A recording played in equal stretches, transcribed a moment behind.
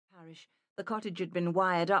parish, the cottage had been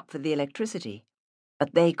wired up for the electricity,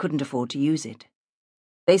 but they couldn't afford to use it.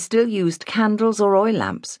 They still used candles or oil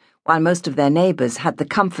lamps, while most of their neighbours had the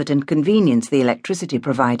comfort and convenience the electricity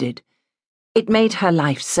provided. It made her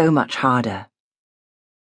life so much harder.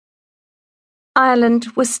 Ireland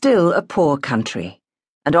was still a poor country,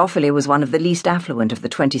 and Offaly was one of the least affluent of the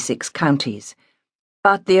 26 counties,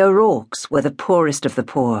 but the O'Rourkes were the poorest of the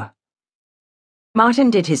poor. Martin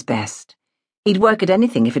did his best. He'd work at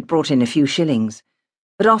anything if it brought in a few shillings,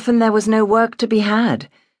 but often there was no work to be had,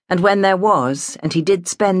 and when there was, and he did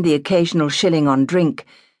spend the occasional shilling on drink,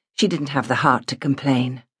 she didn't have the heart to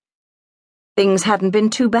complain. Things hadn't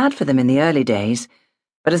been too bad for them in the early days,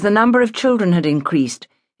 but as the number of children had increased,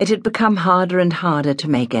 it had become harder and harder to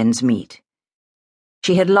make ends meet.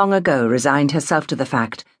 She had long ago resigned herself to the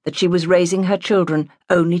fact that she was raising her children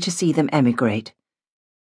only to see them emigrate.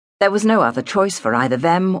 There was no other choice for either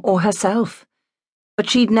them or herself. But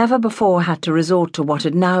she'd never before had to resort to what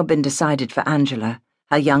had now been decided for Angela,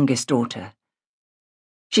 her youngest daughter.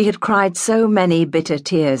 She had cried so many bitter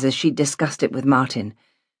tears as she discussed it with Martin,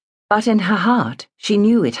 but in her heart she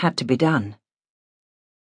knew it had to be done.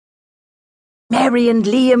 "Mary and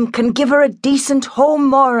Liam can give her a decent home,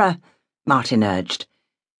 Maura," Martin urged.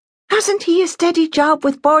 "Hasn't he a steady job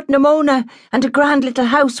with Port Namona and a grand little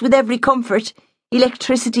house with every comfort?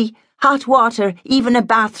 Electricity, hot water, even a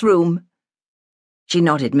bathroom?" She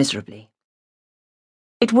nodded miserably.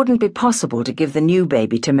 It wouldn't be possible to give the new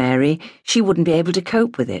baby to Mary. She wouldn't be able to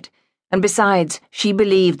cope with it, and besides, she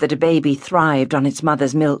believed that a baby thrived on its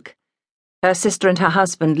mother's milk. Her sister and her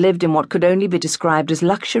husband lived in what could only be described as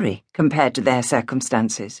luxury compared to their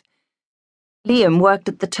circumstances. Liam worked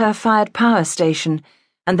at the turf-fired power station,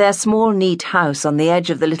 and their small, neat house on the edge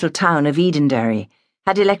of the little town of Edenderry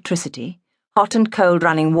had electricity, hot and cold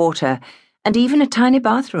running water, and even a tiny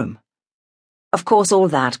bathroom. Of course, all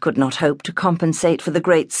that could not hope to compensate for the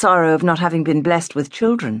great sorrow of not having been blessed with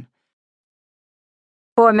children.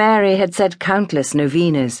 Poor Mary had said countless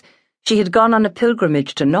novenas. She had gone on a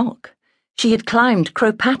pilgrimage to Knock. She had climbed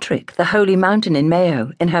Crowpatrick, the holy mountain in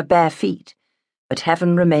Mayo, in her bare feet, but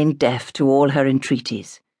heaven remained deaf to all her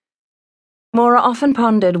entreaties. Maura often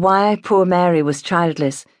pondered why poor Mary was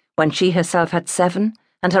childless when she herself had 7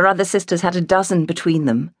 and her other sisters had a dozen between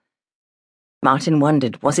them. Martin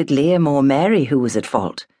wondered, was it Liam or Mary who was at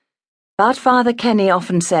fault? But Father Kenny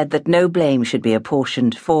often said that no blame should be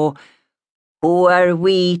apportioned, for who are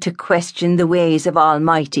we to question the ways of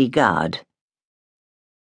Almighty God?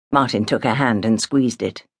 Martin took her hand and squeezed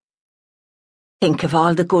it. "Think of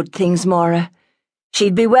all the good things, Maura.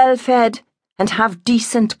 She'll be well fed and have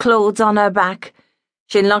decent clothes on her back.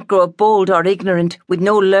 She'll not grow up bold or ignorant, with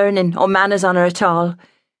no learning or manners on her at all.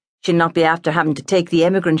 She'll not be after having to take the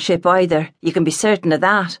emigrant ship either, you can be certain of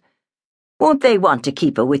that. Won't they want to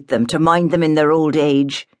keep her with them to mind them in their old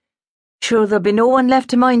age? Sure there'll be no one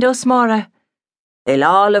left to mind us, Maura. They'll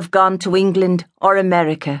all have gone to England or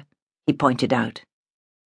America," he pointed out.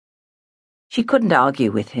 She couldn't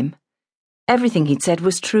argue with him. Everything he'd said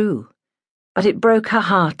was true, but it broke her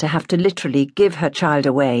heart to have to literally give her child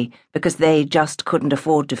away because they just couldn't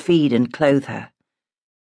afford to feed and clothe her.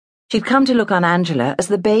 She'd come to look on Angela as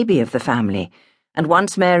the baby of the family, and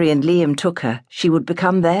once Mary and Liam took her, she would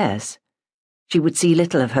become theirs. She would see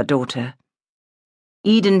little of her daughter.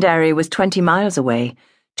 Edenderry was 20 miles away,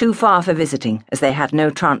 too far for visiting, as they had no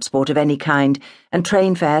transport of any kind, and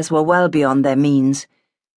train fares were well beyond their means.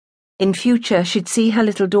 In future, she'd see her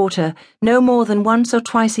little daughter no more than once or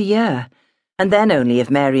twice a year, and then only if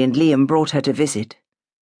Mary and Liam brought her to visit.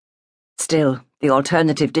 Still, the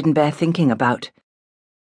alternative didn't bear thinking about.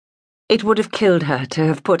 It would have killed her to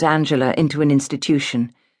have put Angela into an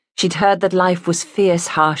institution. She'd heard that life was fierce,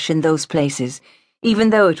 harsh in those places, even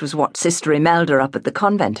though it was what Sister Imelda up at the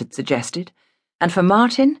convent had suggested, and for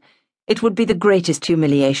Martin, it would be the greatest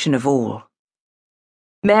humiliation of all.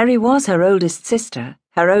 Mary was her oldest sister,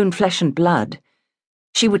 her own flesh and blood.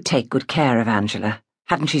 She would take good care of Angela,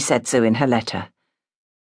 hadn't she said so in her letter?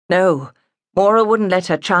 No, Maura wouldn't let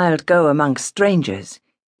her child go amongst strangers,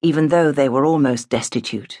 even though they were almost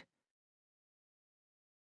destitute.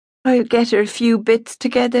 "I'll get her a few bits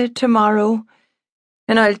together tomorrow,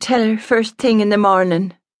 and I'll tell her first thing in the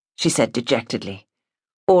morning," she said dejectedly,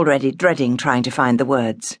 already dreading trying to find the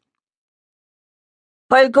words.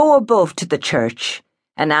 "I'll go above to the church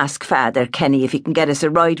and ask Father Kenny if he can get us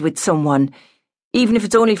a ride with someone, even if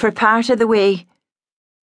it's only for part of the way.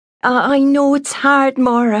 I know it's hard,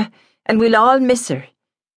 Maura, and we'll all miss her,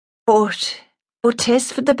 but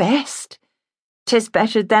 'tis for the best. 'Tis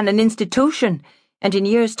better than an institution, and in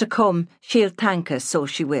years to come she'll thank us, so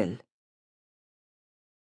she will."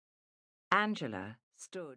 Angela stood